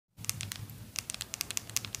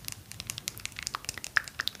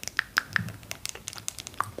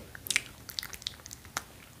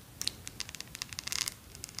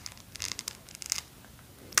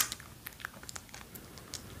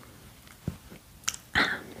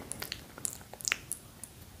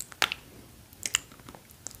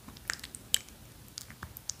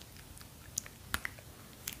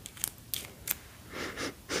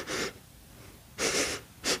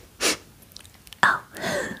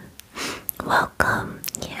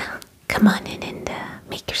come on in and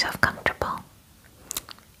make yourself comfortable.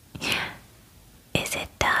 Is it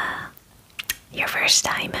your first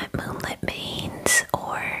time at Moonlit Manes,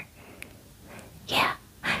 or? Yeah,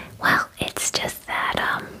 well, it's just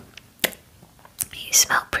that you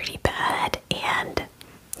smell pretty bad and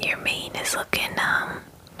your mane is looking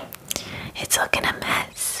it's looking a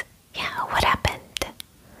mess. Yeah, what happened?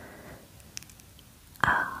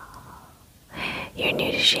 Oh, you're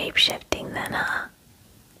new to shape-shifting then, huh?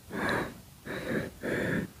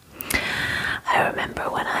 I remember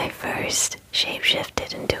when I first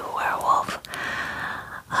shape-shifted into a werewolf,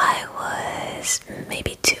 I was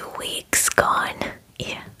maybe 2 weeks gone.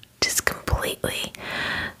 Yeah, just completely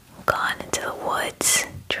gone into the woods,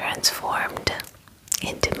 transformed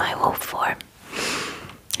into my wolf form,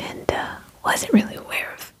 and wasn't really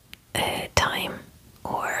aware of time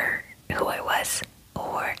or who I was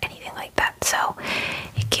or anything like that, so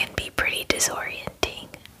it can be pretty disorienting.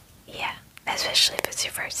 Yeah, especially if it's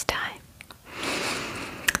your first time.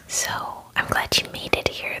 So I'm glad you made it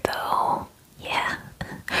here though. Yeah,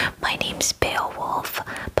 my name's Wolf,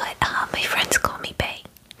 but my friends call me Bay.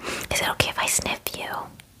 Is it okay if I sniff you?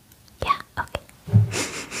 Yeah, okay.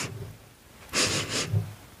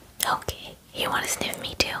 Okay, you want to sniff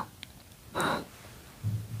me too?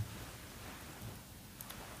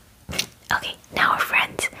 Okay, now we're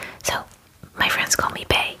friends. So my friends call me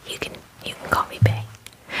Bay. You can call me Bay.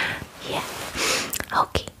 Yeah.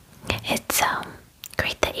 Okay. It's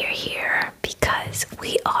great that you're here because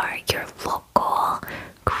we are your local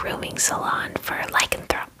grooming salon for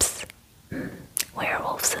lycanthropes,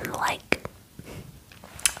 werewolves and the like.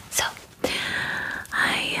 So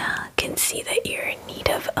I can see that you're in need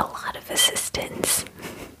of a lot of assistance,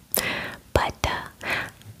 but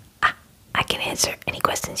I can answer any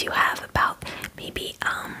questions you have about maybe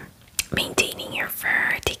maintaining your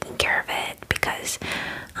fur, taking care of it, because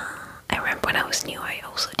I remember when I was new I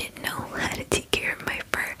also didn't know how to take care of my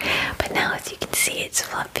fur, but now as you can see it's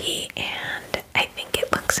fluffy and I think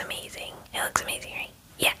it looks amazing. It looks amazing, right?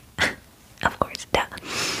 Yeah, of course, duh.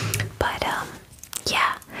 But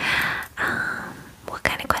yeah, what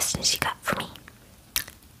kind of questions you got for me?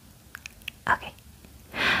 Okay.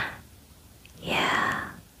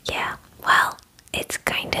 Yeah, well, it's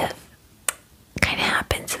kind of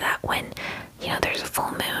happens that when, there's a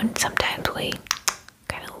full moon, sometimes we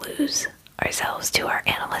kind of lose ourselves to our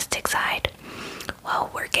animalistic side. Well,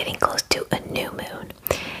 we're getting close to a new moon,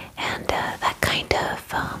 and that kind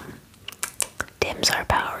of dims our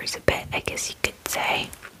powers a bit, I guess you could say.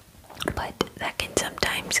 But that can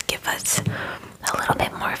sometimes give us a little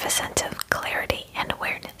bit more of a sense of clarity and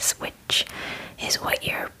awareness, which is what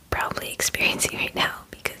you're probably experiencing right now,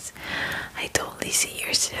 because I totally see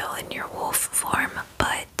you're still in your wolf form,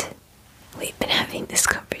 but we've been having this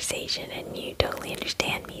conversation and you totally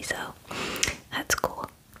understand me, so that's cool.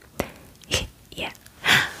 Yeah.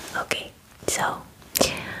 Okay, so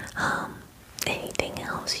anything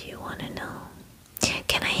else you want to know?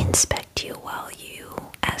 Can I inspect you while you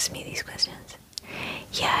ask me these questions?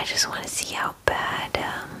 Yeah, I just want to see how bad,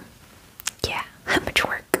 how much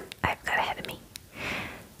work I've got ahead of me.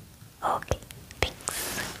 Okay,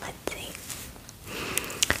 thanks. Let's see.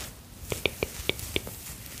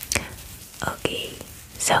 Okay,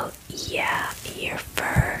 so yeah, your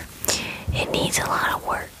fur, it needs a lot of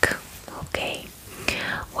work, okay?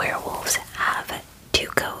 Werewolves have two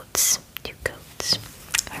coats,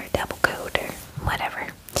 or a double coat, or whatever.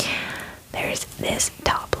 There's this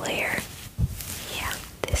top layer. Yeah,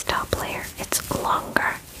 this top layer, it's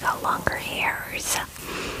longer, got longer hairs,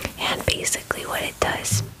 and basically what it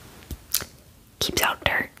does, keeps out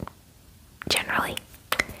dirt, generally,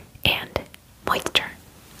 and moisture.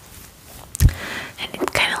 And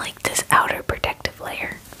it's kind of like this outer protective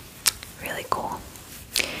layer. Really cool.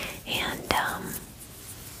 And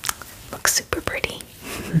looks super pretty.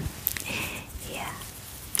 Yeah.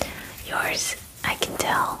 Yours, I can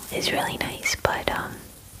tell, is really nice, but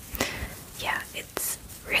yeah, it's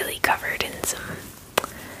really covered in some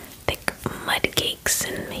thick mud cakes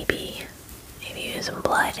and maybe some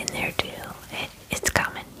blood in there too. It's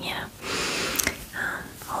common, yeah.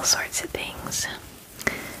 All sorts of things.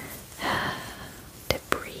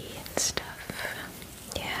 Debris and stuff.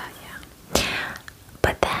 Yeah.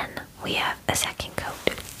 But then we have a second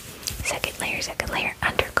coat. Second layer,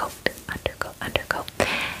 undercoat.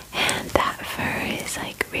 And that fur is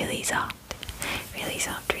like really soft,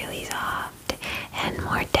 and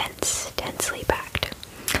more densely packed.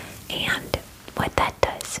 And what that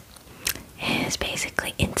does is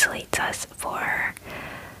basically insulates us for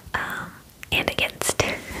and against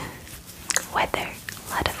weather, a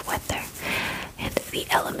lot of weather, and the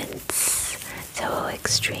elements. So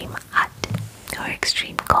extreme hot, or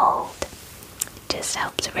extreme cold. It just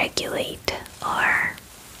helps regulate our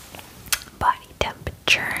body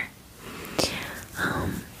temperature.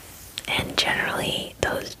 And generally,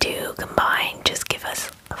 those two combined just give us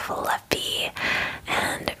fluffy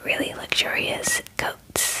and really luxurious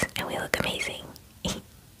coats, and we look amazing.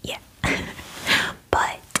 Yeah.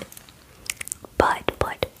 but,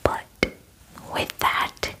 with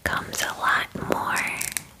that comes a lot more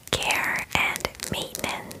care and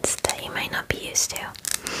maintenance that you might not be used to.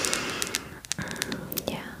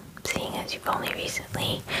 Yeah, seeing as you've only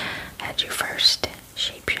recently had your first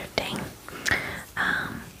shape-shifting.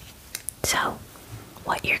 So,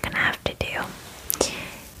 what you're gonna have to do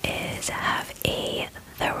is have a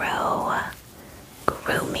thorough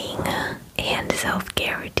grooming and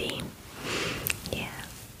self-care routine. Yeah.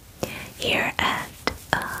 Here at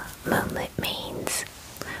Moonlit Manes,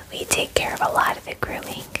 we take care of a lot of the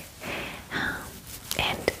grooming.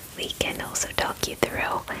 And we can also talk you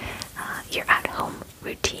through your at-home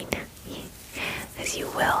routine. Because you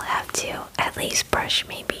will have to at least brush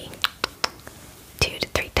maybe 2 to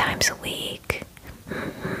 3 times a week.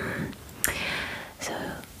 So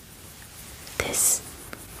this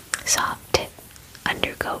soft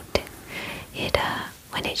undercoat, it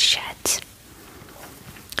when it sheds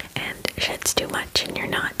and sheds too much and you're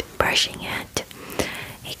not brushing it,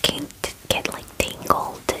 it can get like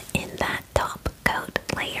tangled in that top coat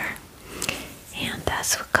layer, and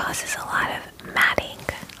that's what causes a lot of matting,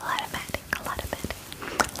 a lot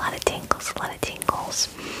of tingles,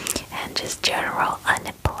 and just general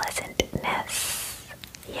unpleasantness.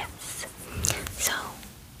 Yes. So,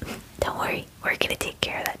 don't worry, we're gonna take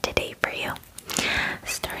care of that today for you.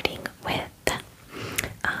 Starting with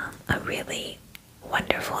a really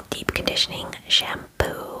wonderful deep conditioning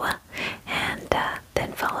shampoo, and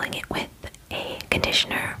then following it with a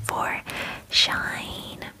conditioner for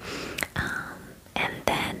shine. And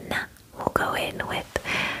then we'll go in with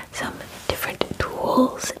some different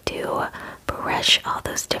tools to brush all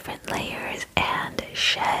those different layers and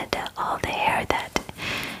shed all the hair that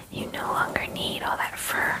you no longer need, all that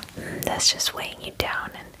fur that's just weighing you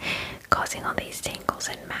down and causing all these tangles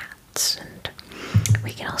and mats. And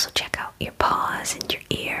we can also check out your paws and your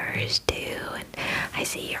ears too, and I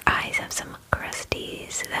see your eyes have some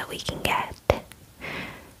crusties that we can get.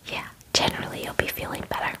 Yeah, generally you'll be feeling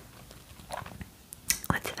better.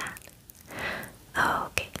 What's that? Oh,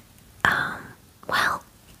 okay. Well,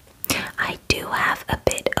 I do have a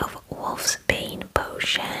bit of wolfsbane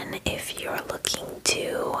potion if you're looking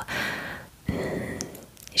to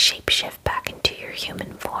shapeshift back into your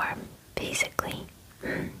human form, basically.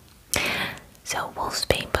 So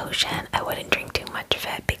wolfsbane potion, I wouldn't drink too much of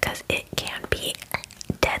it because it can be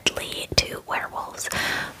deadly to werewolves,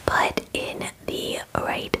 but in the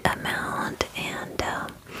right amount and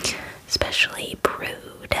especially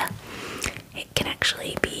brewed, it can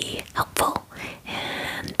actually be helpful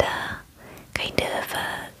and kind of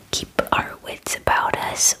keep our wits about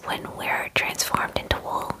us when we're transformed into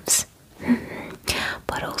wolves,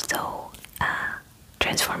 but also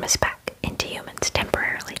transform us back into humans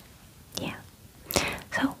temporarily. Yeah.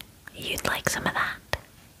 So, you'd like some of that?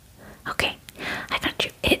 Okay, I got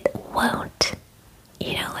you. It won't,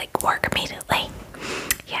 like work immediately.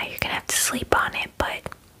 Yeah, you're gonna have to sleep on it, but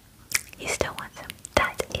you still want some.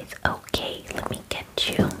 That is okay. Let me get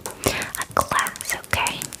you a glass,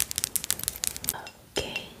 okay?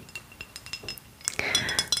 Okay.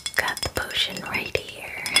 Got the potion right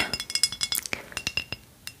here.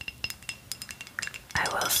 I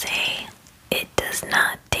will say, it does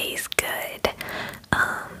not taste good,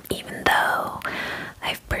 even though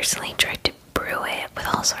I've personally tried to brew it with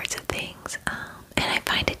all sorts of things, and I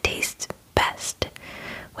find it tastes best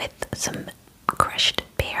with some crushed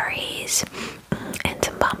berries and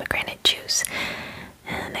some pomegranate juice.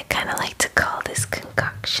 And I kind of like to call this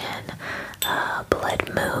concoction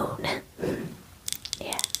Blood Moon.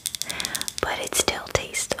 Yeah, but it still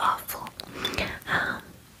tastes awful.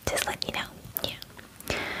 Just let you know. Yeah.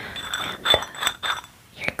 And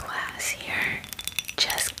your glass here,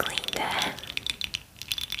 just cleaned it.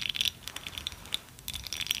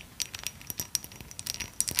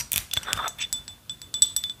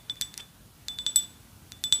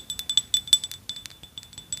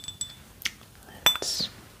 Let's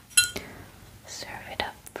serve it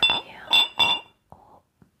up for you.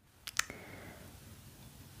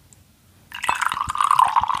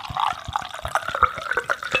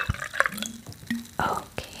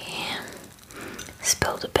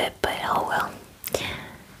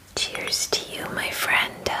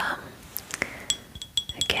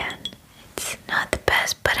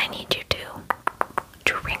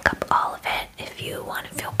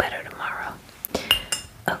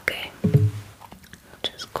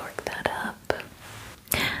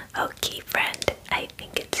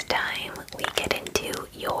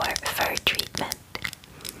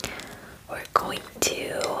 going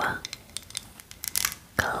to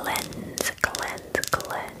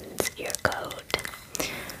cleanse your coat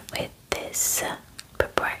with this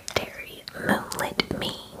proprietary Moonlit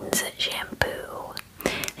Manes shampoo.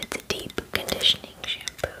 It's a deep conditioning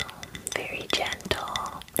shampoo, very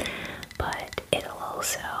gentle, but it'll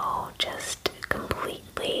also just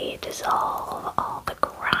completely dissolve all the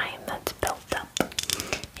grime that's built up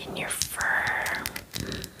in your fur.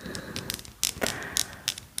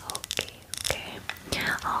 Okay.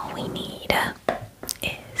 All we need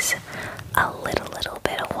is a little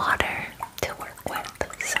bit of water to work with.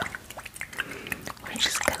 So we're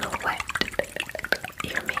just gonna wet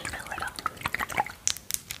your mane a little.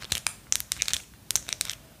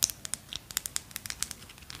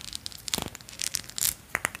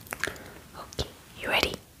 Okay, you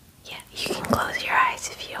ready? Yeah, you can close your eyes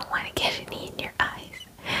if you don't want to get any in your eyes.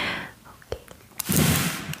 Okay.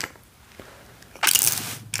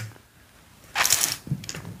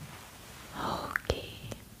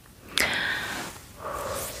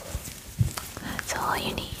 That's all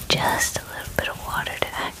you need, just a little bit of water to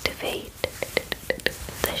activate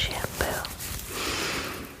the shampoo.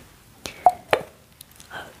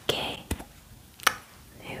 Okay,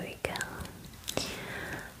 there we go.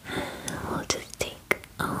 We'll just take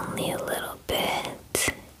only a little bit.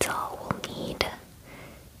 It's all we'll need.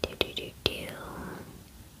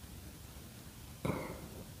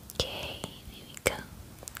 Okay,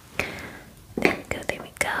 there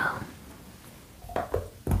we go.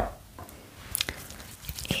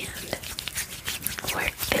 And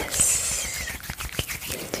work this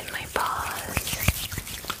into my paws.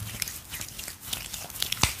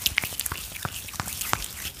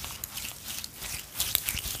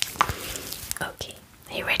 Okay,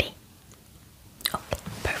 are you ready? Okay,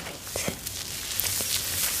 perfect.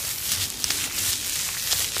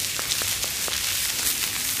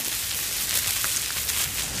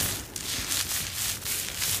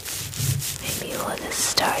 Maybe we'll just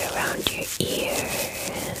start around your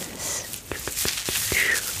ears.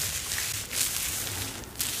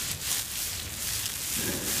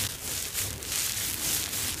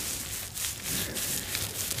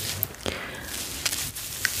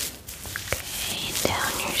 Okay,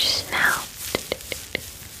 down your snout.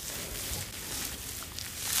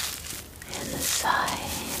 And the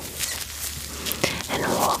sides. And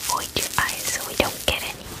we'll avoid your eyes so we don't get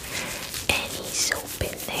any soap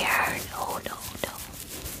in there. No.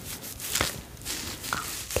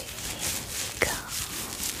 Okay, go.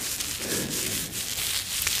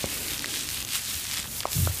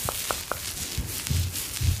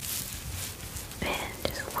 And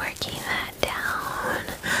just working that down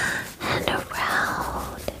and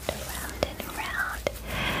around and around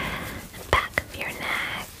the back of your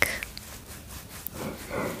neck.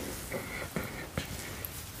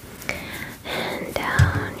 And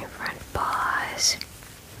down your front paws.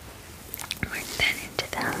 Work that into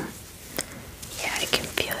them. Yeah, I can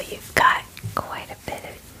feel you've got quite a bit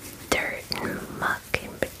of dirt and muck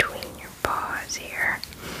in between your paws here.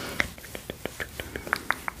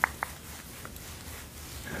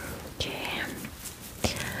 Okay.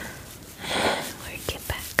 Work it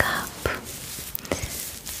back up.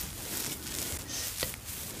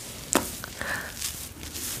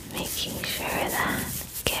 Just making sure that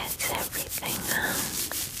gets everything out.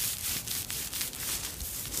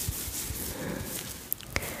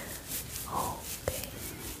 Okay.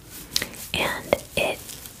 And it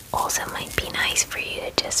also might be nice for you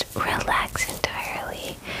to just relax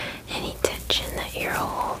entirely. Any tension that you're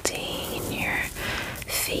holding in your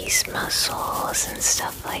face muscles and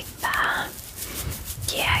stuff like that.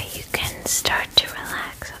 Yeah, you can start to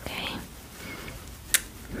relax, okay?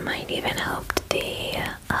 Might even help the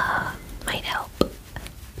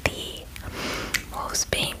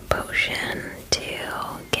wolfsbane potion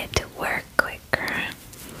to get to work quicker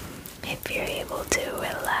if you're able to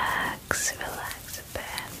relax a bit.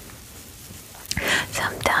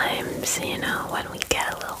 Sometimes, when we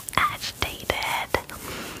get a little agitated,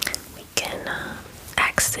 we can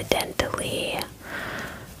accidentally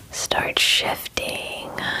start shifting,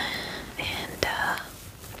 and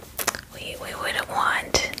we wouldn't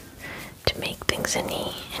want to make things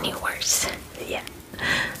any worse. Yeah.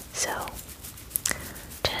 So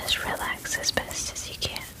just relax as best as you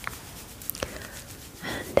can.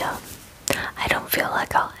 And I don't feel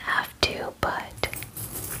like I'll have to, but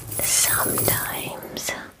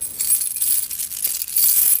sometimes,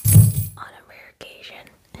 on a rare occasion,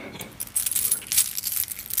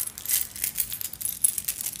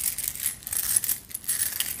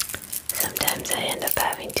 sometimes I end up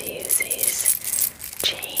having to use these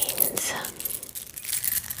chains.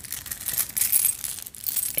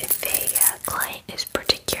 client is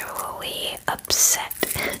particularly upset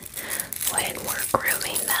when we're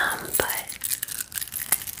grooming them, but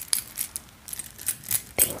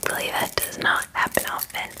thankfully that does not happen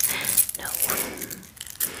often. No.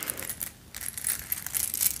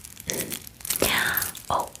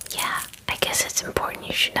 Oh, yeah, I guess it's important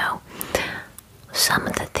you should know some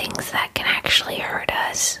of the things that can actually hurt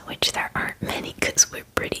us, which there aren't many because we're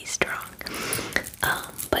pretty strong.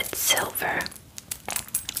 But silver.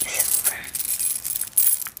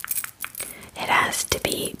 It has to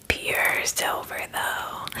be pure silver,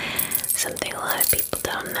 though. Something a lot of people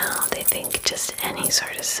don't know. They think just any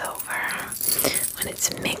sort of silver. When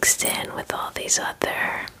it's mixed in with all these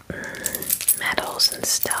other metals and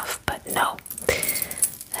stuff. But no,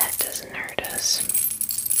 that doesn't hurt us.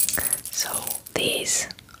 So these,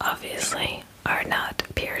 obviously, are not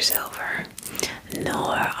pure silver.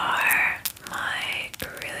 Nor are my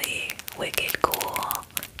really wicked cool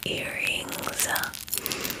earrings.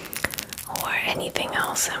 Or anything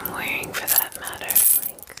else I'm wearing for that matter.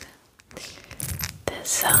 Like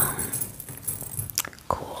this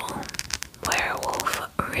cool werewolf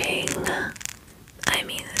ring. I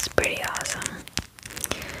mean, it's pretty awesome.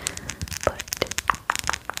 But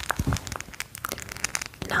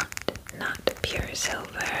not pure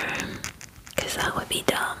silver, because that would be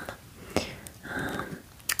dumb.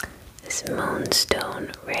 This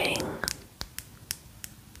moonstone ring.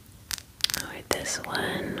 Or this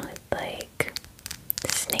one with like the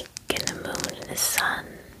snake and the moon and the sun.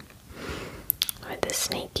 Or the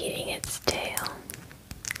snake eating its tail.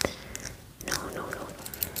 No.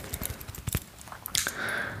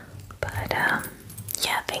 But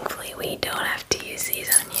yeah, thankfully we don't have to use these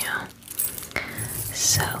on you.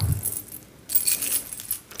 So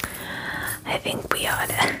I think we ought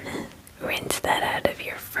to rinse that out of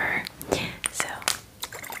your fur. So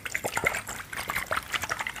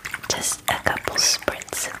just a couple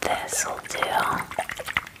spritz of this will do.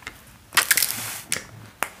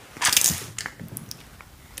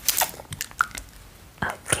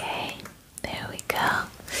 Okay, there we go.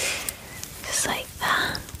 Just like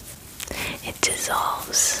that. It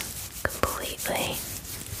dissolves completely.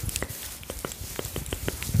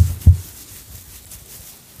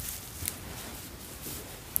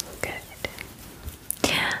 Good.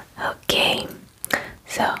 Okay,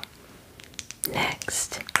 so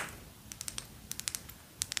next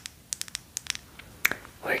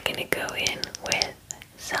we're gonna go in with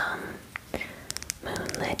some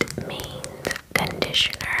Moonlit Manes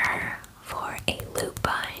conditioner for a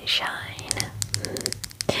lupine shine.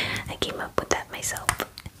 I came up with that myself.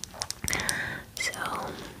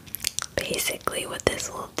 So basically what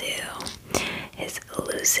this will do is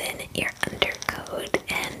loosen your undercoat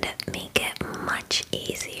and make it much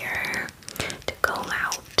easier to comb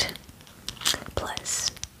out.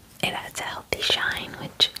 Plus, it adds a healthy shine,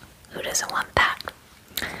 which who doesn't want that?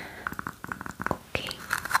 Okay.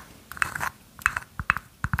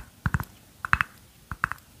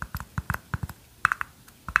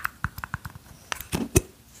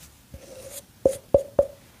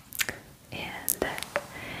 And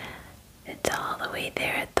it's all the way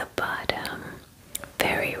there at the bottom.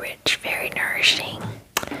 Very rich, very nourishing.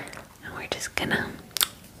 And we're just gonna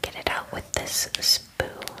get it out with this spoon.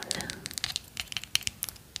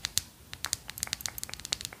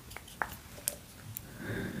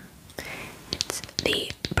 It's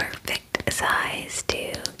the perfect size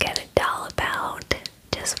to get a dollop out.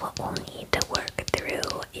 Just what we'll need to work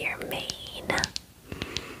through your mane.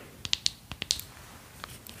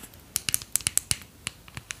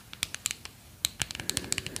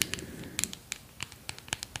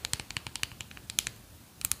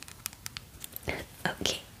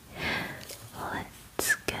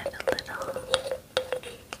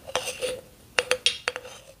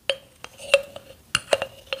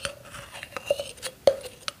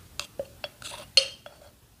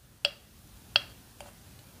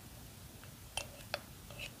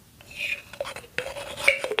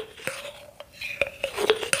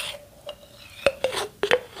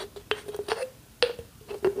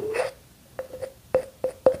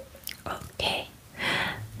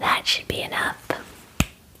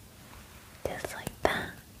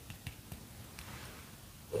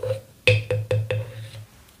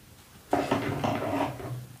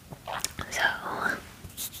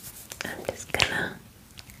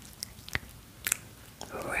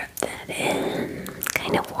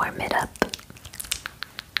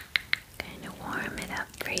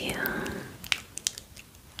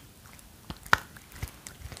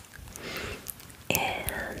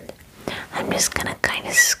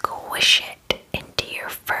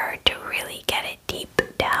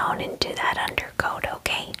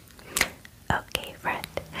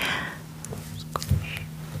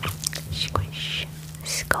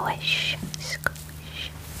 squish,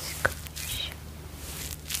 squish, squish.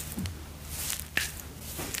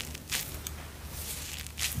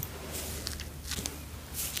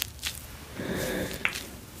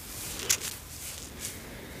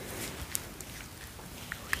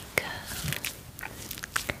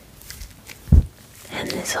 And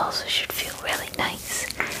this also should feel really nice,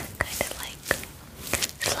 kind of like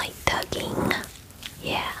slight tugging.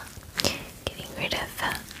 Yeah, getting rid of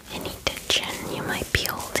any tension you might be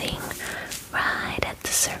holding right at the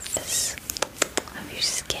surface of your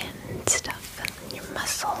skin and stuff, and your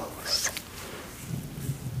muscles.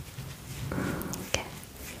 Okay.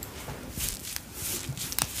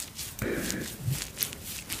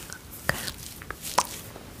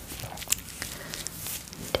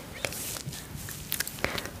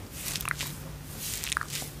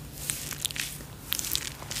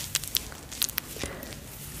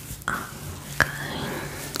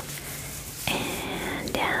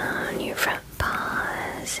 And down your front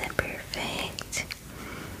paws. Perfect.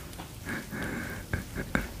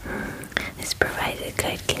 This provides a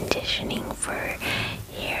good conditioning for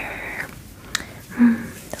your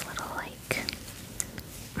the little like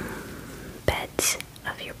beds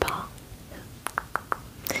of your paw.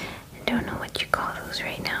 I don't know what you call those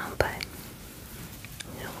right now, but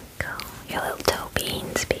there we go. Your little toe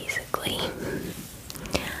beans, basically.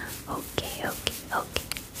 Okay, okay, okay.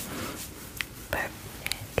 Perfect.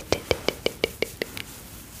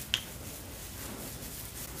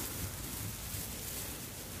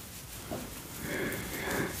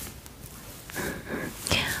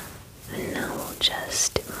 And now we'll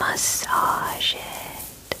just massage it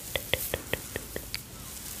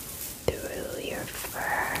through your fur.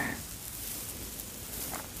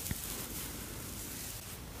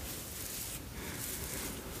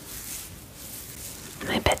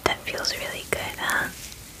 I bet that feels really good, huh?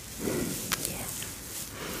 Yeah.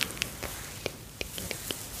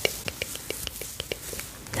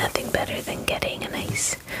 Nothing better than getting a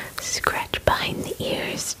nice scratch behind the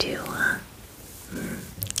ears, too, huh?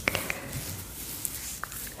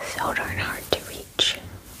 So darn hard to reach.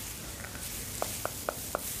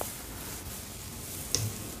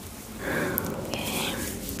 Okay.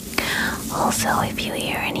 Also, if you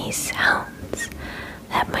hear any sounds,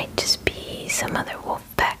 that might just be some other wolf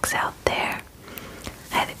packs out there,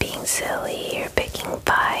 either being silly or picking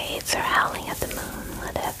fights or howling at the moon,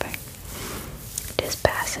 whatever. Just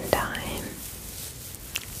passing time.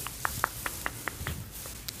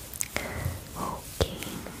 Okay.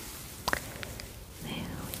 There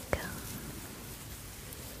we go.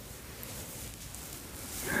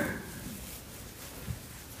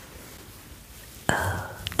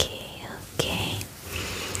 Okay, okay.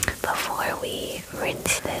 Before we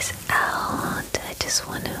rinse this out, I just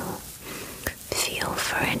want to feel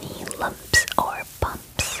for any lumps or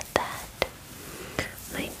bumps that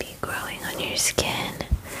might be growing on your skin.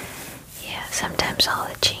 Yeah, sometimes all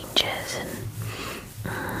the changes and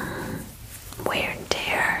wear and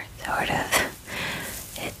tear, sort of.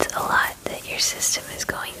 It's a lot that your system is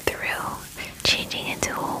going through, changing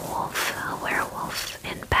into a wolf, a werewolf,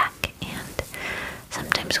 and back. And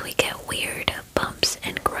sometimes we get weird bumps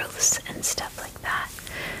and growths and stuff like that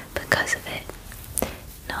because of it.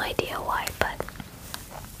 No idea why, but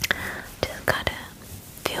just gotta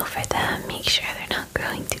feel for them, make sure they're not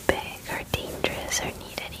growing too big or dangerous or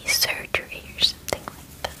need any surgery or something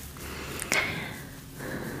like that.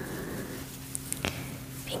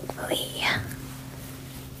 Thankfully,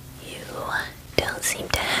 you don't seem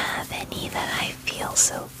to have any that I feel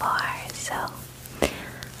so far, so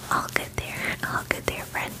all good there,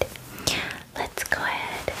 friend. Let's go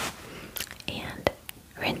ahead and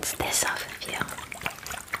rinse this off of you.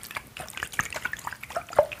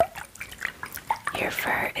 Your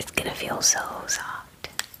fur is gonna feel so soft.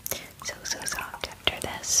 So soft after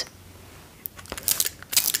this.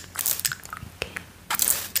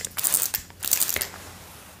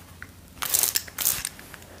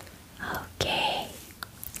 Okay.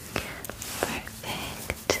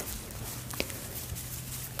 Perfect.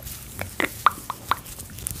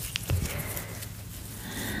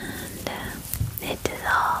 And it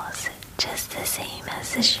dissolves just the same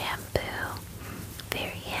as the shampoo. Very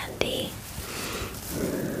handy.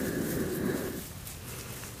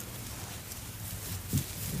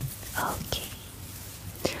 Okay.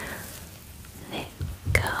 There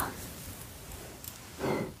we go.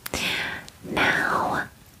 Now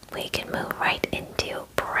we can move right into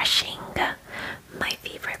brushing, my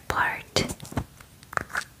favorite part.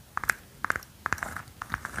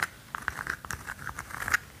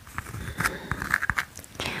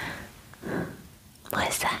 What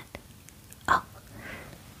is that?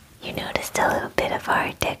 bit of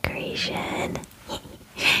our decoration.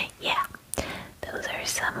 Yeah, those are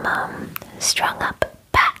some strung up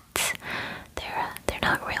bats. They're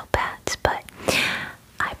not real bats, but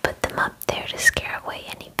I put them up there to scare away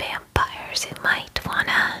any vampires who might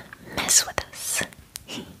wanna mess with us.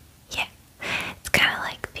 Yeah, it's kind of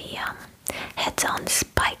like the heads on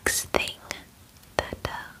spikes thing that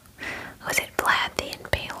was it Vlad the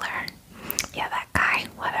Impaler? Yeah, that guy.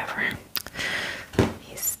 Whatever.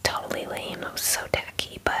 He's totally lame. It was so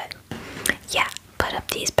tacky, but yeah, put up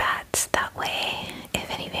these bats. That way, if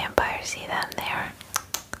any vampires see them,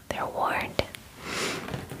 they're warned.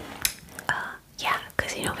 Yeah,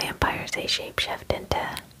 because you know vampires, they shapeshift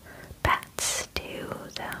into bats too,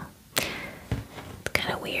 so it's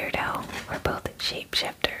kind of weird how we're both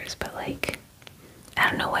shapeshifters, but like, I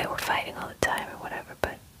don't know why we're fighting all the time or whatever,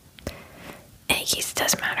 but in any case, it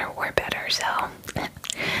doesn't matter, we're better, so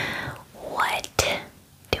what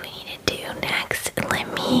do we need to do next?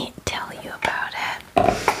 Let me tell you about it.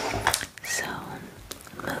 So,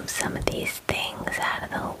 move some of these things out of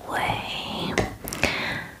the way.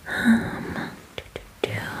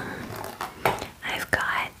 I've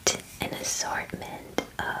got an assortment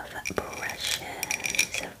of brushes,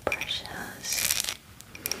 and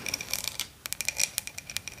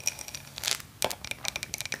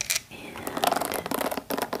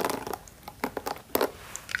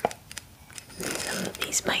some of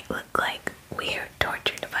these might look like weird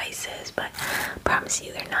torture devices, but I promise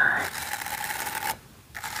you they're not.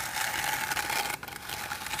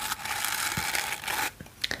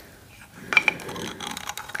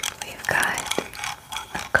 We've got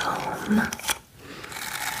a comb,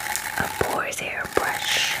 a boar's hair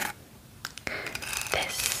brush,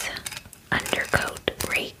 this undercoat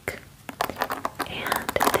rake, and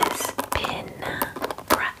this pin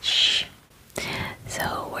brush.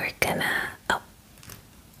 So we're gonna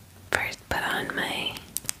first put on my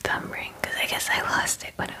thumb ring, because I guess I lost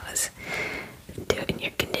it when I was doing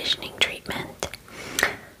your conditioning treatment.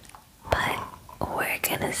 But we're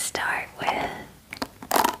gonna start with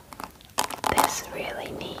this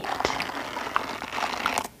really neat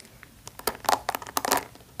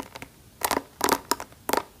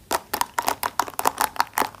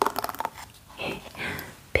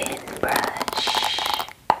pin brush,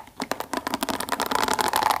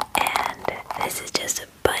 and this is just a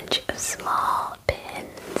bunch of small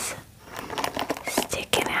pins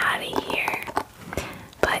sticking out of here,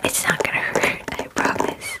 but it's not gonna hurt, I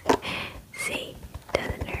promise. See,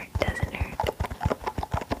 doesn't hurt.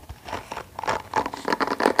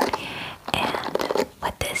 And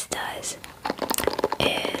what this does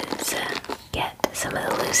is get some of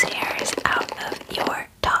the loose hairs out of your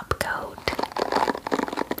top coat.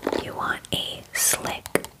 You want a slick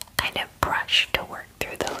kind of brush to work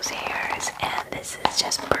through those hairs, and this is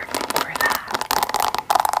just perfect for that.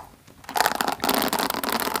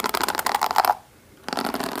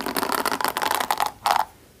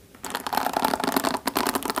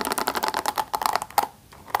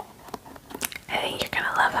 I think you're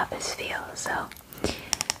gonna love how this feels, so are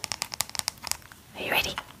you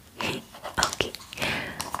ready? Okay,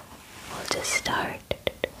 we'll just start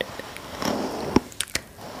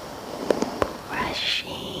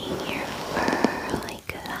brushing your fur like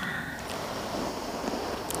that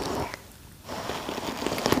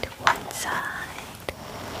to one side,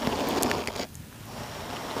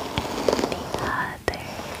 the other.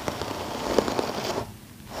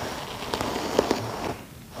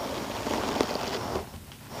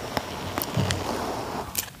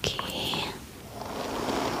 Okay.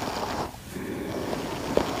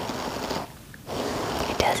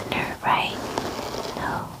 It doesn't hurt, right?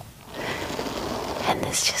 No. And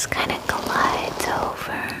this just kind of glides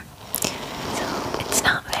over, so it's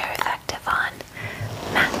not very effective on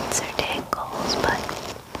mats or tangles, but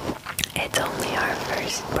it's only our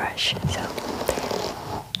first brush, so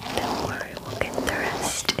don't worry, we'll get the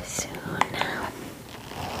rest soon.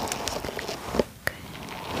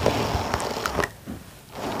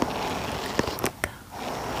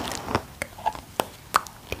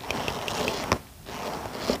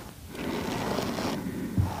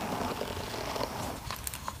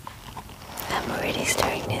 I'm already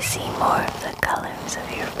starting to see more of the colors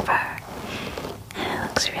of your fur, and it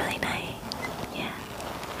looks really nice. Yeah,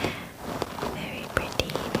 very pretty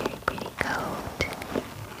coat.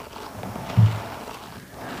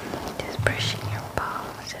 Just brushing your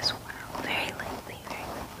paws as well, very lightly,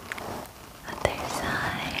 Other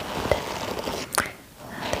side.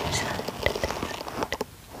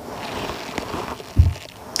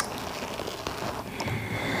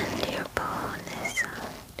 And your paw on this side.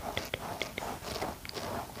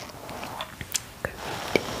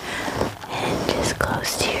 And just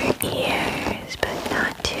close to your ears, but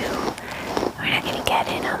not too. We're not gonna get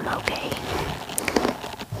in them, okay?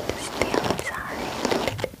 Just the outside.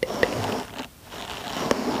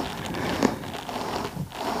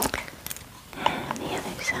 And the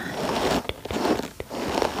other side.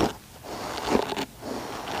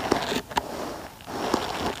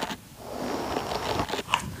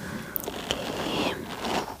 Okay.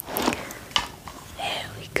 There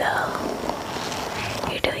we go.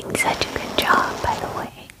 You're doing such a good job, by the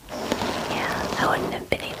way. Yeah, I wouldn't have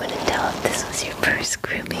been able to tell if this was your first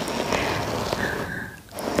grooming.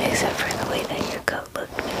 Except for the way that your coat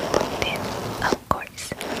looked when you looked in, of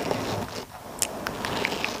course.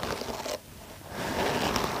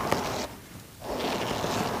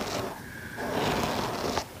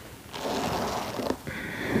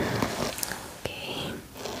 Okay.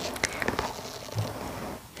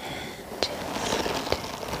 And just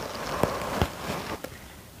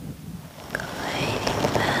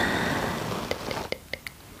gliding that.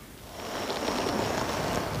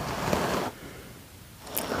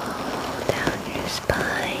 All down your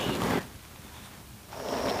spine.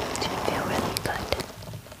 Should feel really good.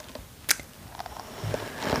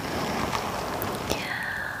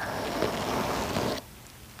 Yeah.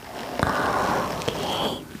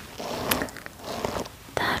 Okay.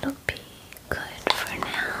 That'll be good for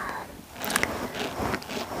now.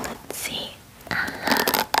 Let's see.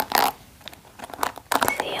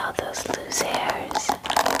 See all those loose hairs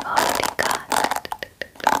already got.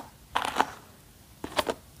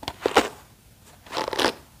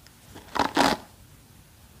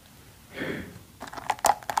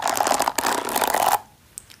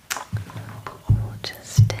 We'll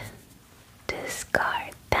just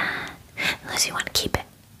discard that. Unless you want to keep it.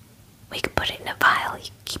 We can put it in a vial. You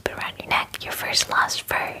can keep it around your neck. Your first lost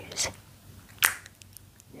furs.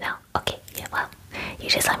 No? Okay. Yeah, well, you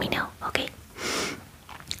just let me know, okay?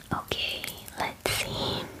 Okay, let's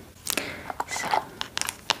see. So,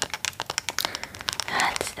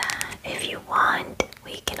 that's that. If you want,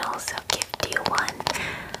 we can also gift you one.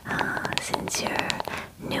 Since you're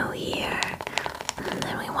new here, and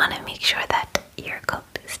then we want to make sure that your coat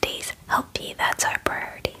stays healthy. That's our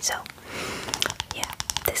priority. So, yeah,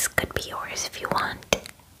 this could be yours if you want.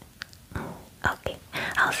 Okay,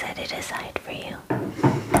 I'll set it aside for you.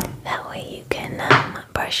 That way you can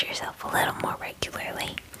brush yourself a little more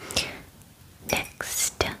regularly.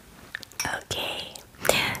 Next. Okay,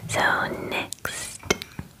 so next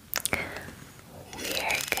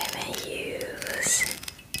we're gonna use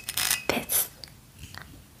this.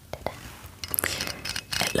 Ta-da.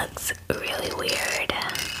 It looks really weird,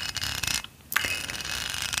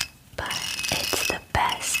 but it's the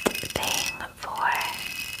best thing for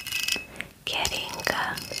getting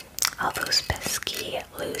all those pesky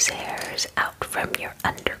loose hairs out from your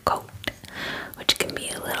undercoat, which can be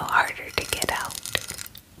a little harder to get out.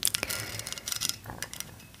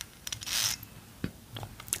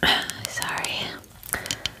 Sorry,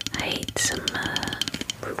 I ate some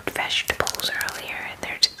root vegetables earlier and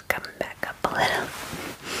they're just coming back up a little.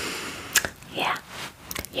 Yeah,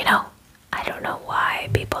 you know, I don't know why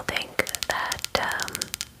people think that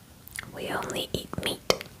we only eat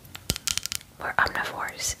meat. We're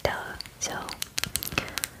omnivores, duh. So,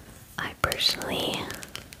 I personally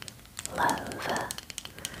love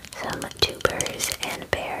some tubers and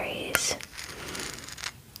berries.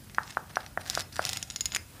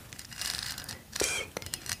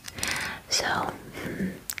 So,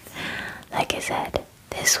 like I said,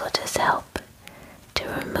 this will just help to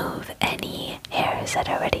remove any hairs that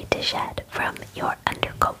are ready to shed from your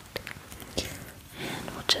undercoat.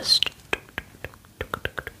 And we'll just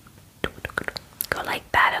go like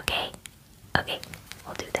that, okay? Okay,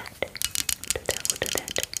 we'll do that. We'll do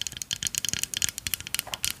that.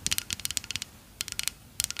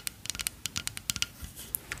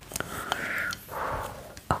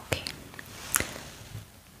 Okay.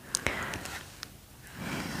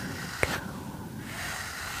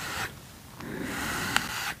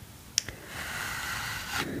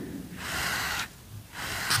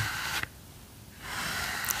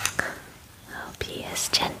 I'll be as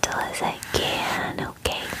gentle as I can,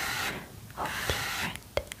 okay? Okay, friend.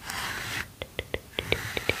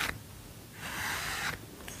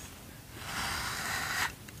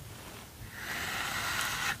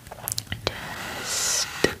 Just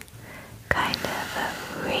kind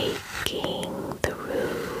of raking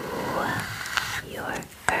through your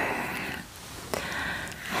fur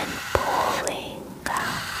and pulling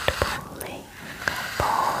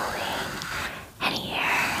any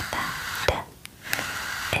hair that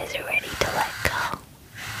is ready to let go.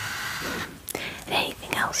 And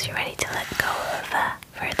anything else you're ready to let go of,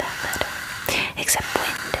 for that matter. except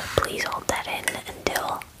wind. Please hold that in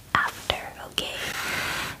until after, okay?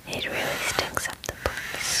 It really stinks up the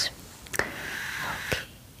place. Okay,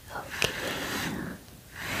 okay.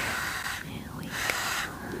 There we go.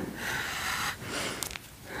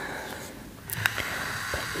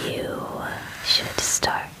 But you should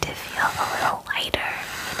start to feel a little lighter,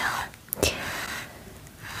 you know?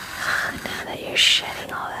 Now that you're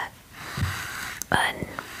shedding all that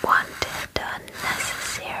unwanted,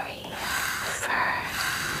 unnecessary fur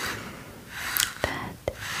that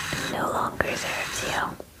no longer serves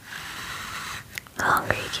you. The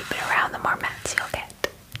longer you keep it around, the more mats you'll get.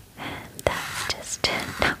 And that's just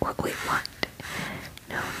not what we want.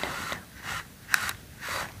 No, no, no.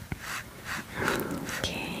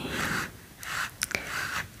 Okay.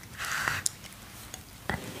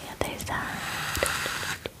 On the other side.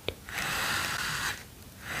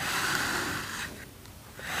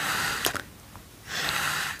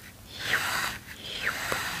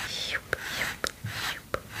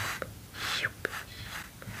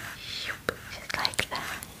 Just like that.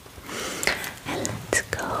 And let's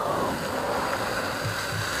go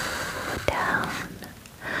down,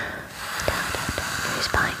 down your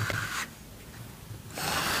spine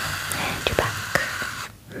and your back.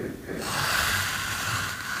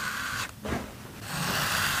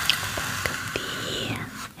 The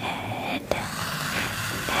head,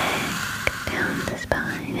 neck, down the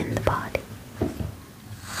spine and the body.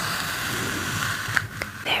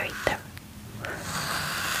 Very thorough.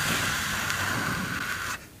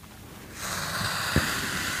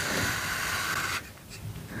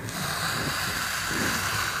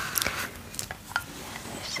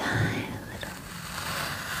 Other side a little.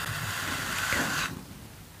 Go.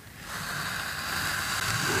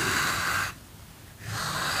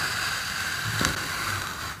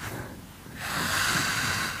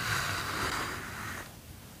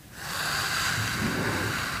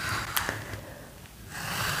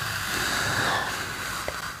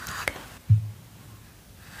 Okay.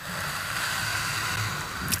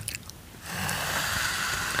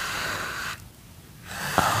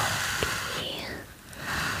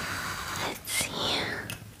 Let's see.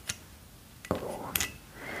 Ooh.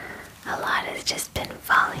 A lot has just been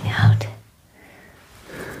falling out.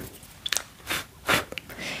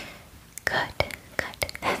 Good,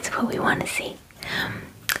 good. That's what we want to see.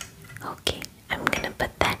 Okay, I'm gonna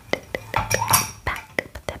put that back,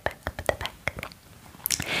 put that back.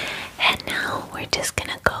 And now we're just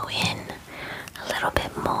gonna go in a little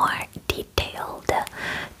bit more detailed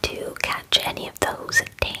to catch any of those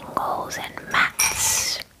tangles and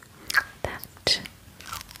mats that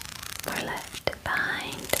were left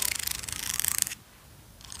behind.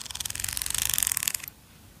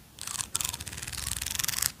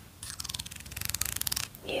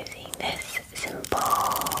 Using this simple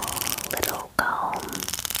little comb.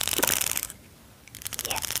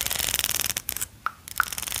 Yes.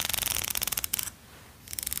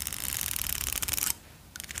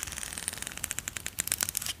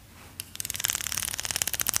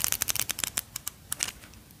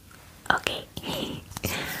 Okay.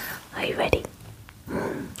 Are you ready?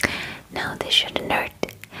 Now this shouldn't hurt.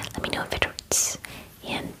 Let me know if it hurts.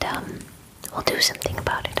 And we'll do something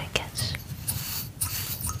about it, I guess.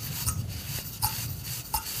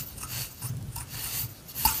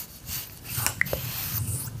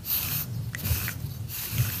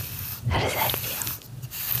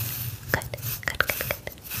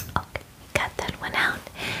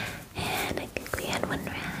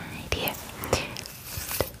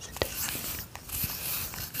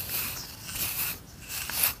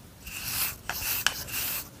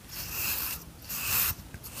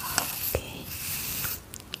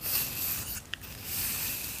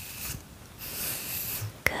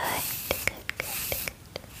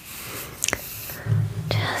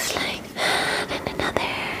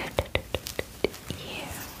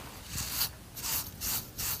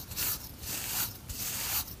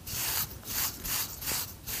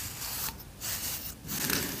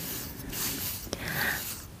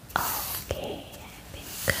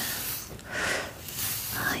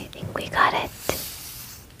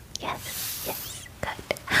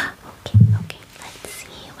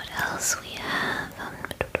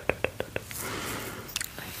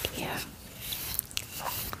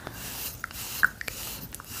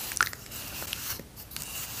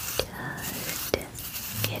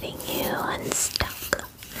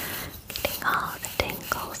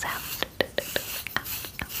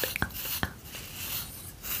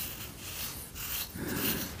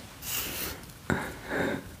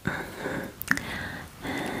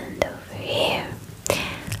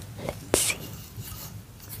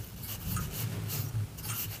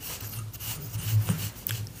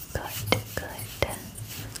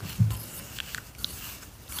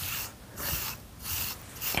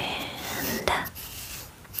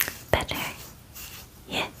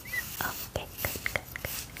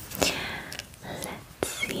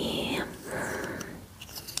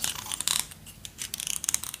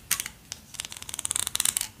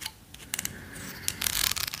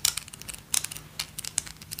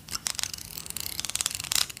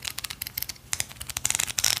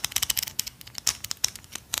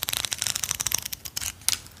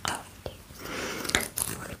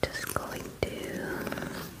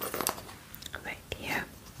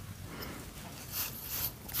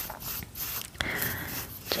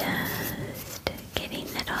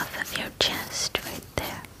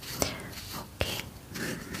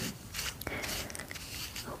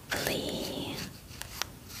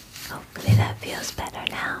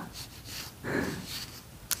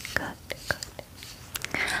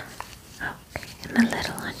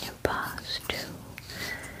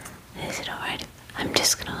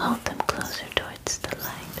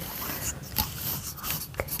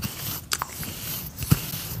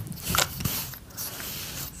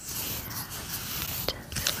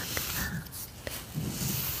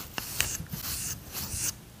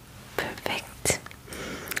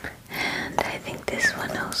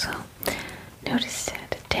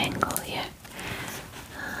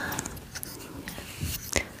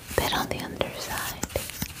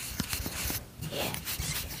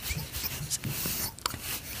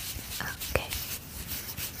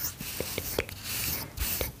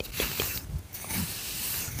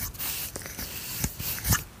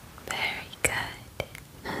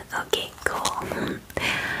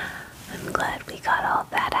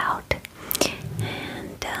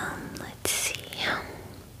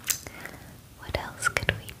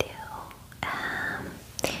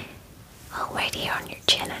 right here on your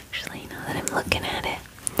chin, actually, now that I'm looking at it.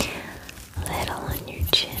 A little on your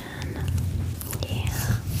chin.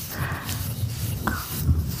 Yeah.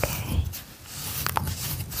 Okay.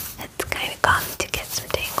 It's kind of common to get some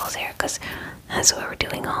tangles here because that's where we're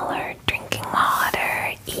doing all our drinking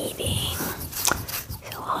water, eating.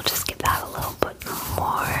 So I'll just give that a little bit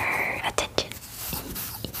more attention.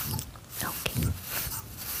 Okay.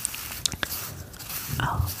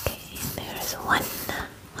 Okay, there's one.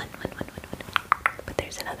 But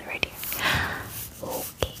there's another right here.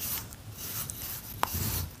 Okay.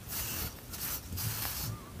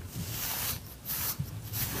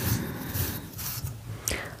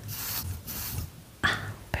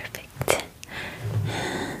 Perfect.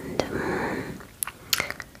 And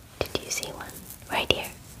did you see one right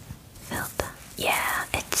here? Felt that? Yeah,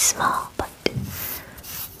 it's small, but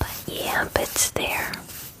yeah, but it's there.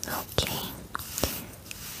 Okay.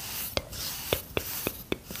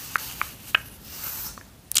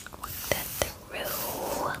 Work that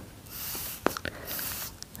through.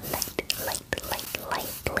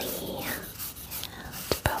 Lightly. Yeah,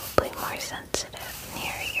 it's probably more sensitive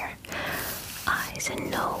near your eyes and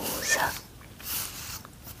nose.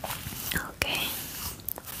 Okay.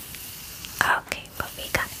 Okay, but we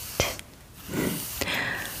got it.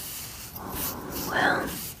 Well,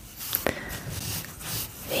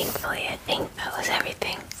 thankfully, I think that was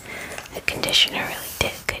everything. The conditioner really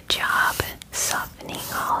did a good job at softening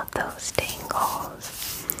all of those tangles.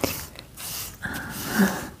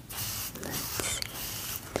 Let's see.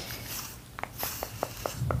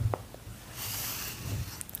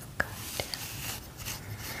 Good.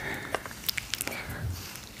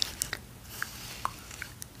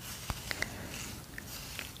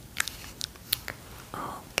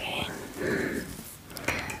 Okay.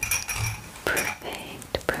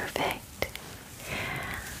 Perfect.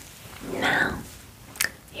 Now,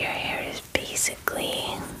 your hair is basically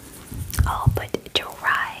all but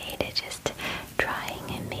dried, just drying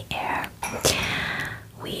in the air.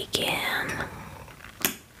 We can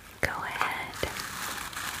go ahead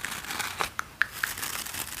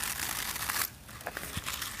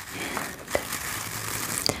and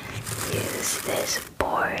use this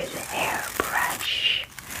boar's hairbrush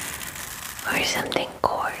or something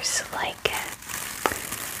coarse like it.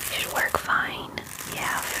 Should work fine,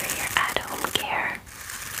 yeah, for your at-home care.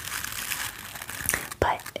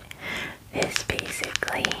 But this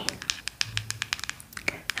basically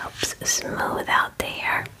helps smooth out the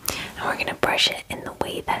hair, and we're gonna brush it in the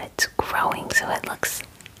way that it's growing so it looks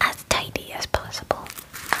as tidy as possible.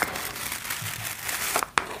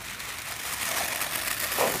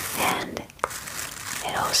 And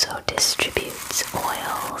it also distributes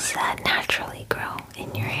oils that naturally grow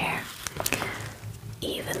in your hair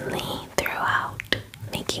evenly throughout,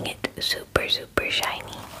 making it super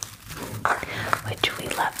shiny, which we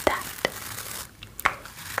love that.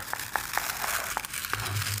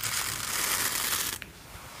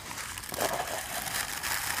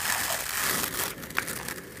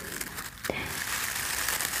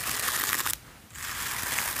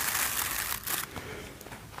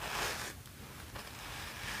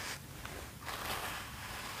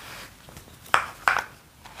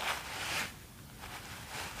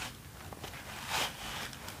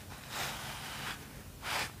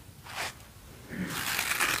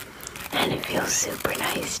 And it feels super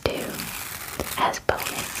nice too, as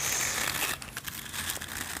bonus.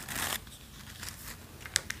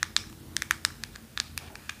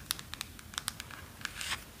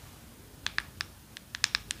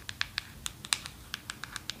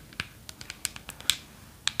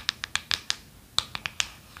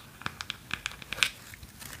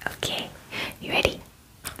 Okay, you ready?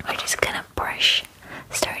 We're just gonna brush,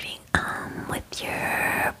 starting with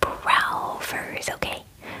your brow first, okay?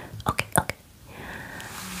 Okay.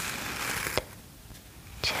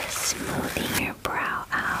 Just smoothing your brow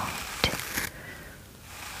out.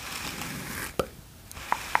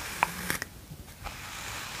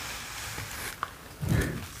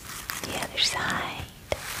 The other side.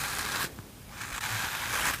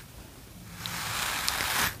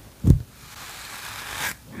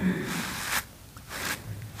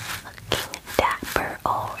 Looking dapper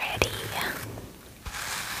already.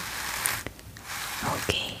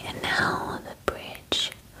 Okay, and now the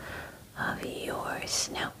bridge of your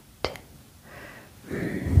snout.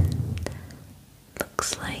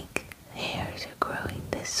 Looks like hairs are growing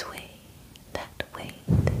this way, that way,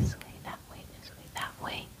 this way, that way, this way, that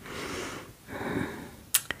way.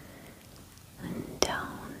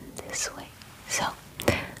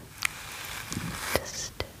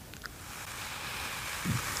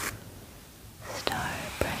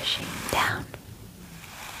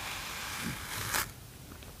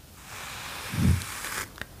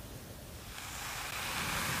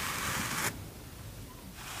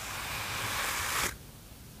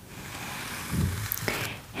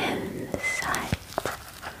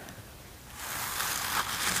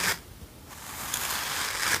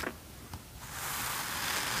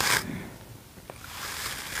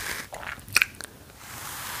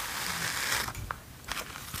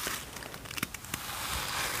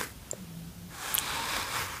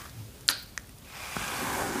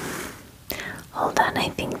 and I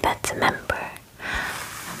think that's a member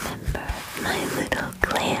of my little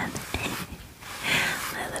clan,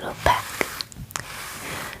 my little pack.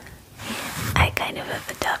 Yeah, I kind of have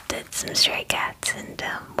adopted some stray cats and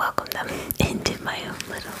welcomed them into my own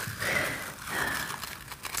little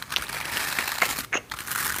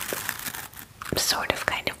sort of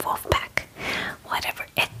kind of wolf pack. Whatever.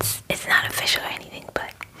 It's not official or anything,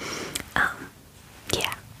 but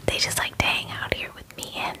yeah, they just like to hang out here with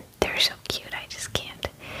me, and they're so cute. I just can't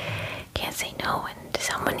say no, and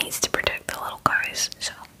someone needs to protect the little guys,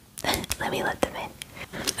 so let me let them in.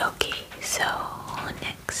 Okay, so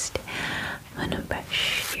next I'm gonna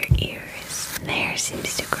brush your ears. And the hair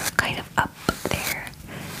seems to grow kind of up there.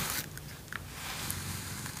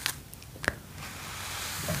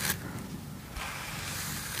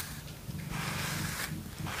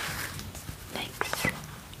 Thanks.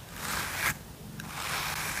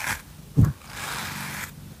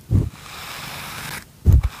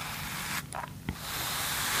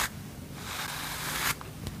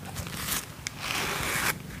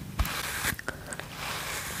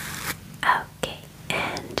 Okay,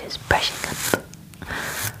 and just brushing up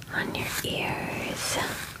on your ears.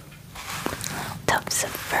 Little tufts of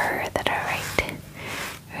fur that are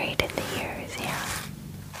right in the ears here.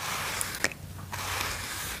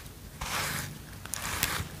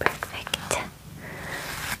 Perfect.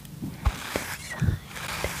 This side.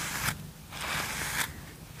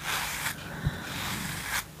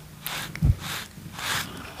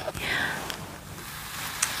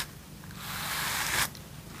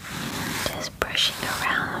 Just brushing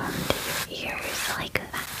around your ears like that.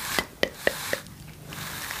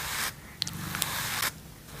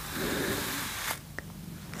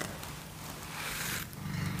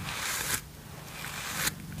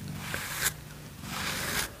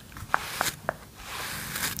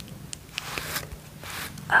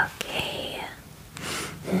 Okay,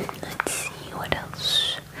 let's see what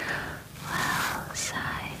else. Well,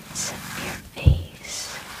 sides of your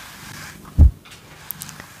face.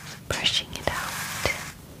 Brushing it out.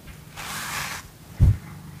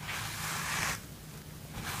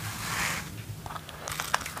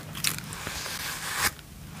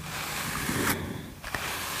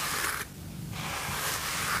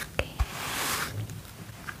 Okay.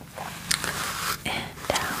 And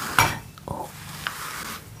down. Oh.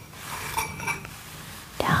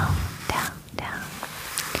 Down.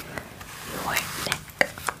 Your neck.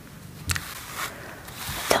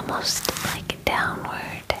 It's almost like a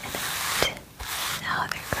downward and out. How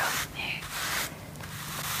they're growing there.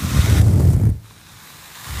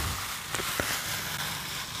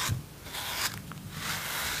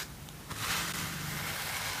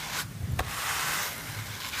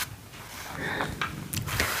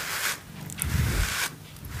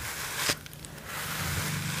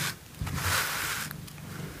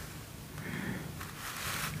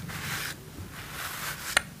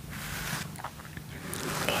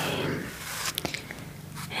 Okay.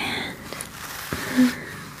 And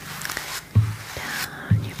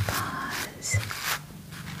down your paws.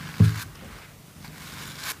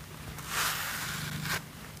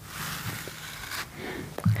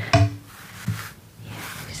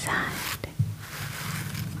 Your side.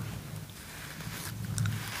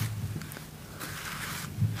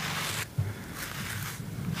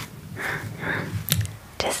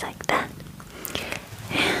 Just like that.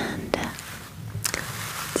 And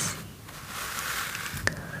let's see.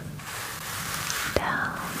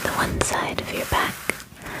 Down the one side of your back.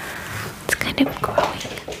 It's kind of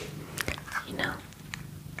growing, you know,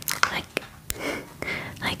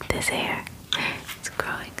 like this hair. It's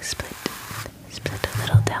growing, split a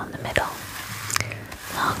little down the middle,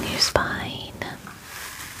 along your spine.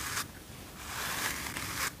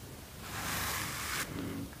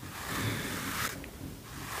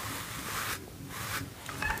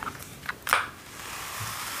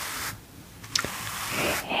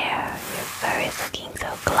 Your fur is looking so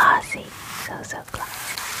glossy, so glossy.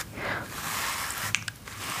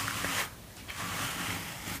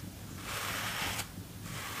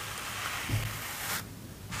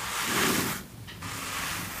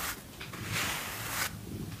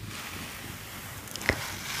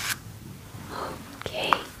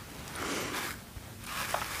 Okay.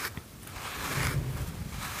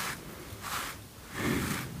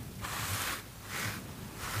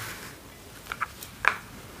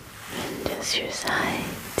 And just your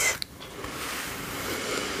sides.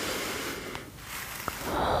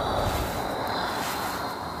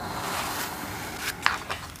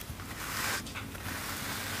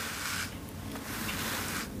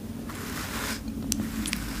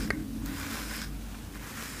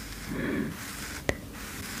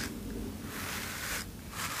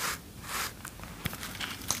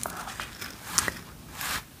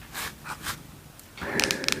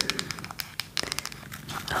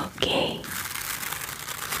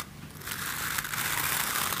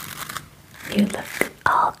 You look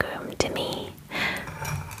all groomed to me.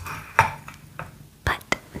 But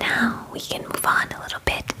now we can move on a little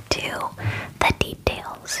bit to the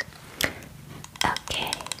details.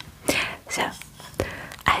 Okay, so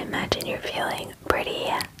I imagine you're feeling pretty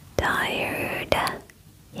tired.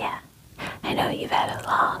 Yeah, I know you've had a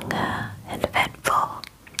long and eventful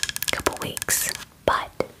couple weeks,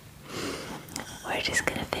 but we're just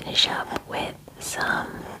gonna finish up with some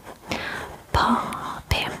paw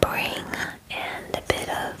pampering and a bit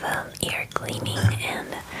of ear cleaning and,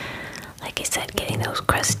 like I said, getting those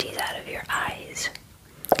crusties out of your eyes.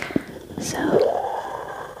 So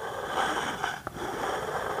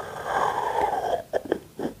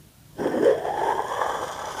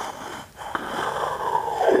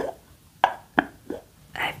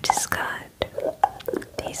I've just got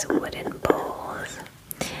these wooden bowls,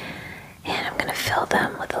 and I'm gonna fill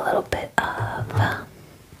them with a little bit of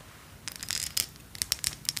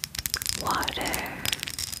water.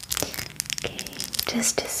 Okay,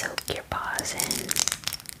 just to soak your paws in.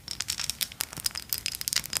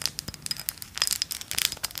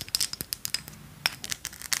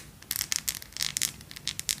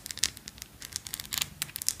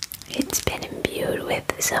 It's been imbued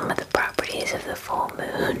with some of the properties of the full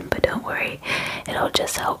moon, but don't worry, it'll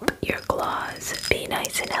just help your claws be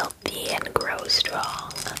nice and healthy and grow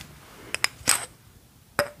strong.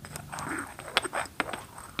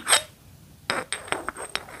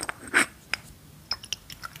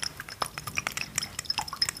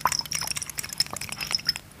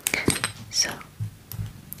 So,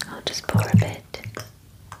 I'll just pour a bit.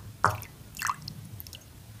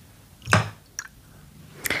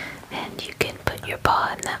 And you can put your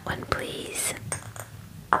paw in that one, please.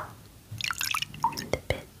 And a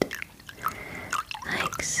bit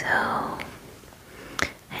like so.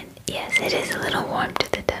 And yes, it is a little warm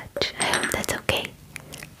to the touch. I hope that's okay.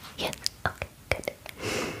 Yes, okay, good.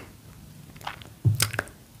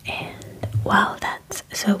 And while that's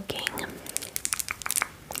soaking,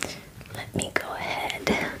 let me go ahead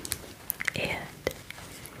and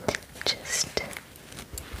just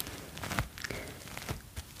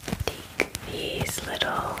take these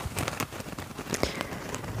little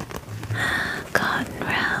cotton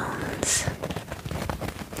rounds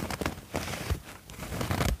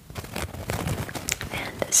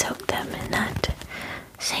and soak them in that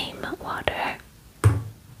same water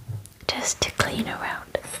just to clean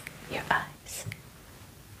around your eyes.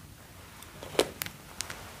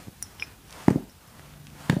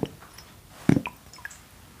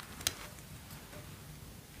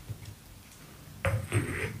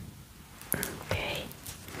 Okay,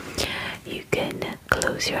 you can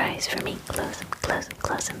close your eyes for me. Close them, close them,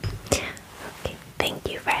 close them. Okay, thank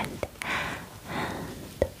you, friend. And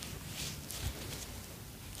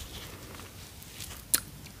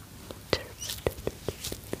just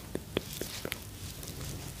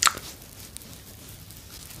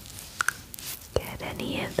get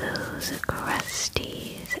any of those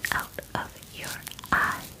crusties out of your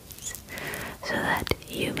eyes so that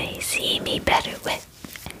you may see me better with.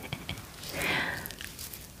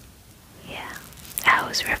 Yeah, I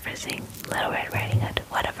was referencing Little Red Riding Hood,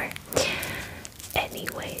 whatever.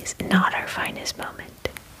 Anyways, not our finest moment.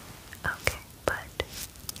 Okay, but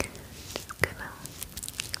just gonna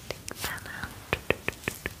take that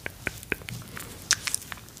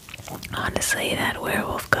out. Honestly, that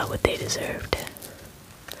werewolf got what they deserved.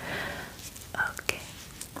 Okay.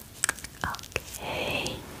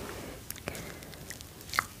 Okay.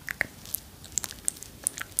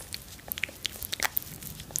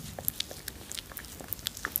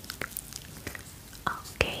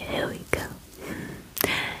 Okay, there we go.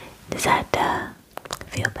 Does that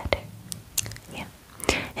feel better? Yeah,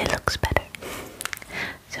 it looks better.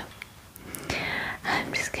 So,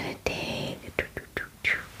 I'm just gonna take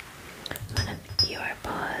one of your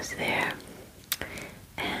paws there,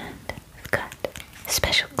 and I've got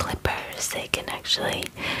special clippers. They can actually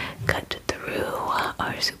cut through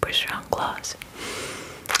our super strong claws,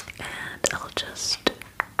 and I'll just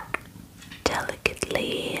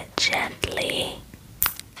delicately, gently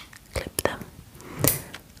clip them.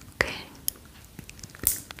 Okay.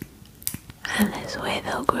 And this way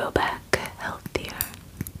they'll grow back healthier.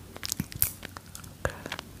 Okay.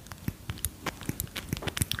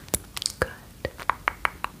 Good.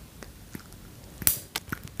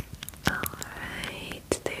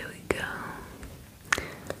 Alright, there we go.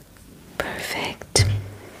 Perfect.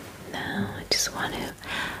 Now I just want to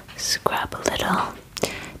scrub a little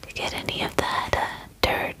to get any of that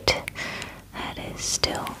dirt that is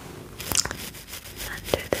still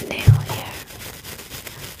under the nail here.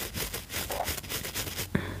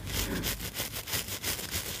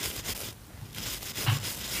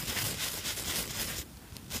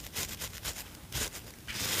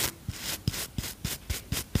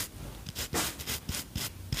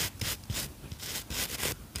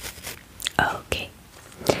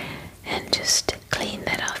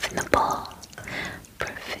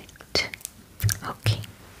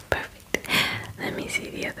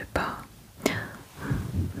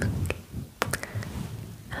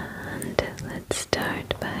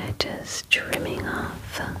 just trimming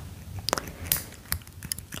off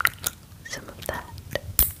some of that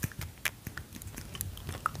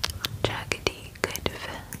jaggedy kind of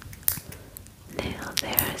nail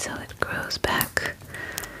there so it grows back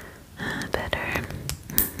better.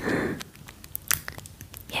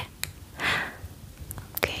 Yeah.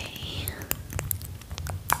 Okay.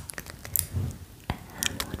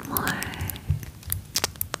 And one more.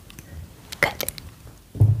 Good.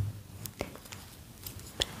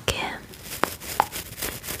 Again.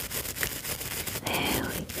 There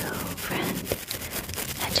we go, friend.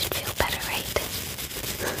 That should feel better, right?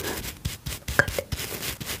 Good.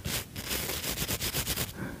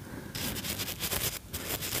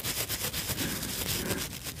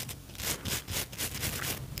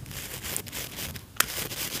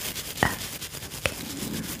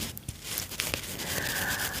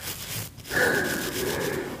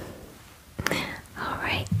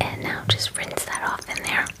 Alright, and now just rinse that off in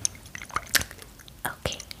there.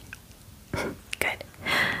 Okay. Good.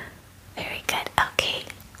 Very good. Okay.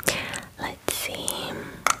 Let's see.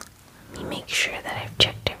 Let me make sure that I've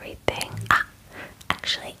checked everything.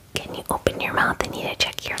 Actually, can you open your mouth? I need to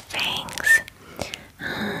check your fangs.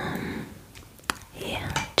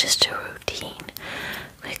 Yeah, just a routine.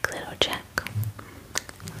 Quick little check.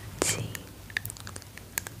 Let's see.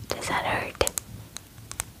 Does that hurt?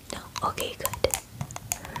 No? Okay, good.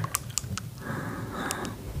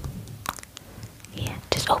 Yeah,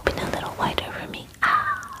 just open a little wider for me.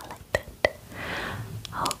 Like that.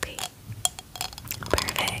 Okay.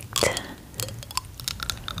 Perfect.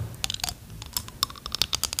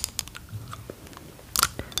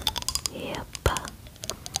 Yep.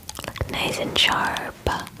 Look nice and sharp.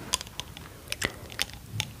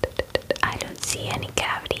 I don't see any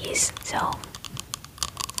cavities, so.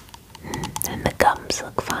 And the gums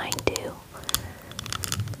look fine too.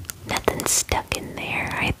 Nothing stuck in there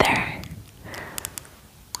either.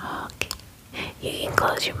 Okay. You can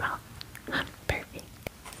close your mouth. Perfect.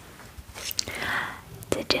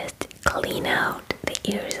 To just clean out the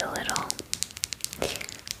ears a little,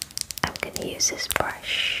 I'm gonna use this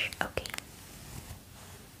brush. Okay.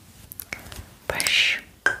 Brush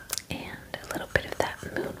and a little bit of that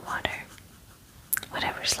moon water,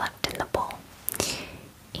 whatever's left in the bowl.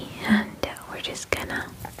 And we're just gonna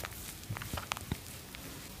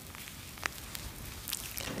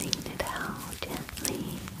clean it out gently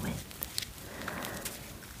with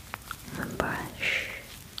the brush.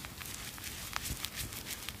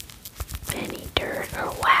 Any dirt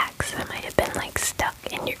or wax that might have been like stuck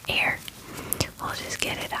in your ear, we'll just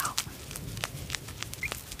get it out.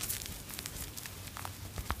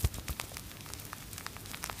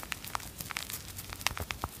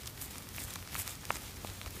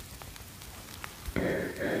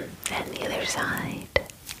 And the other side.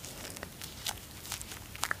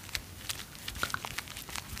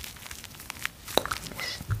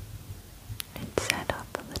 Let's set up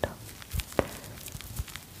a little.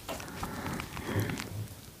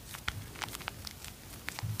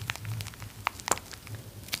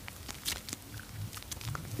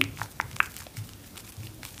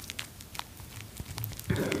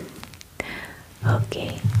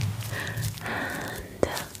 Okay. And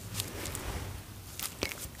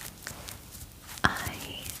I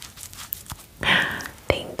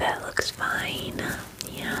think that looks fine.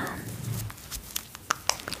 Yeah.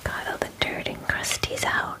 Got all the dirt and crusties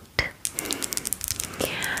out.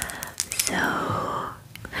 So, are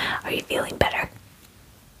you feeling better?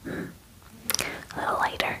 A little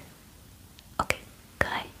lighter? Okay,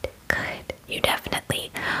 good, good. You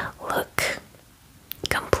definitely look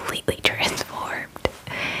completely transformed.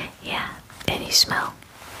 Yeah, and you smell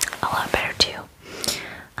a lot better too.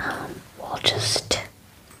 We'll just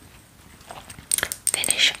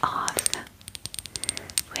finish off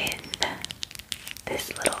with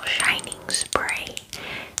this little shining spray,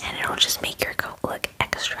 and it'll just make your coat look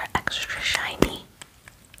extra shiny.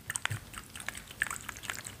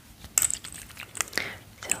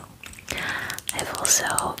 So I've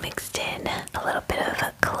also mixed in a little bit of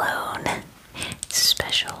a cologne. It's a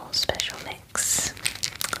special mix.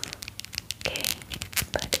 Okay,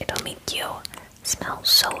 but it'll make you smell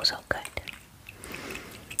so good.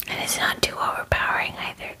 And it's not too overpowering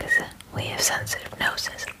either, because we have sensitive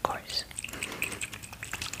noses, of course.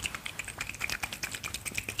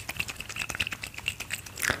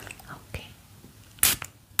 Okay.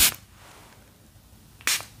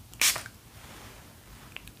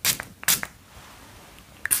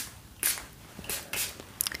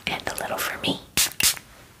 And a little for me.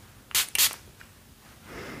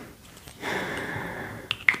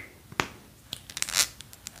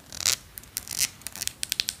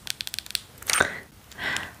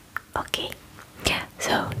 Okay.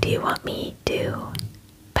 So, do you want me to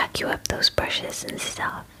pack you up those brushes and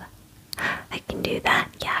stuff? I can do that.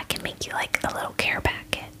 Yeah, I can make you like a little care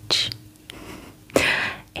package.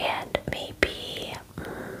 And maybe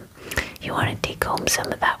you want to take home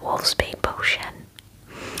some of that wolfsbane potion.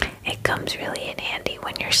 It comes really in handy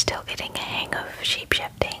when you're still getting a hang of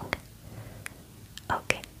shapeshifting.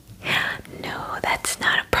 Okay. No, that's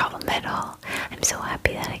not a problem at all.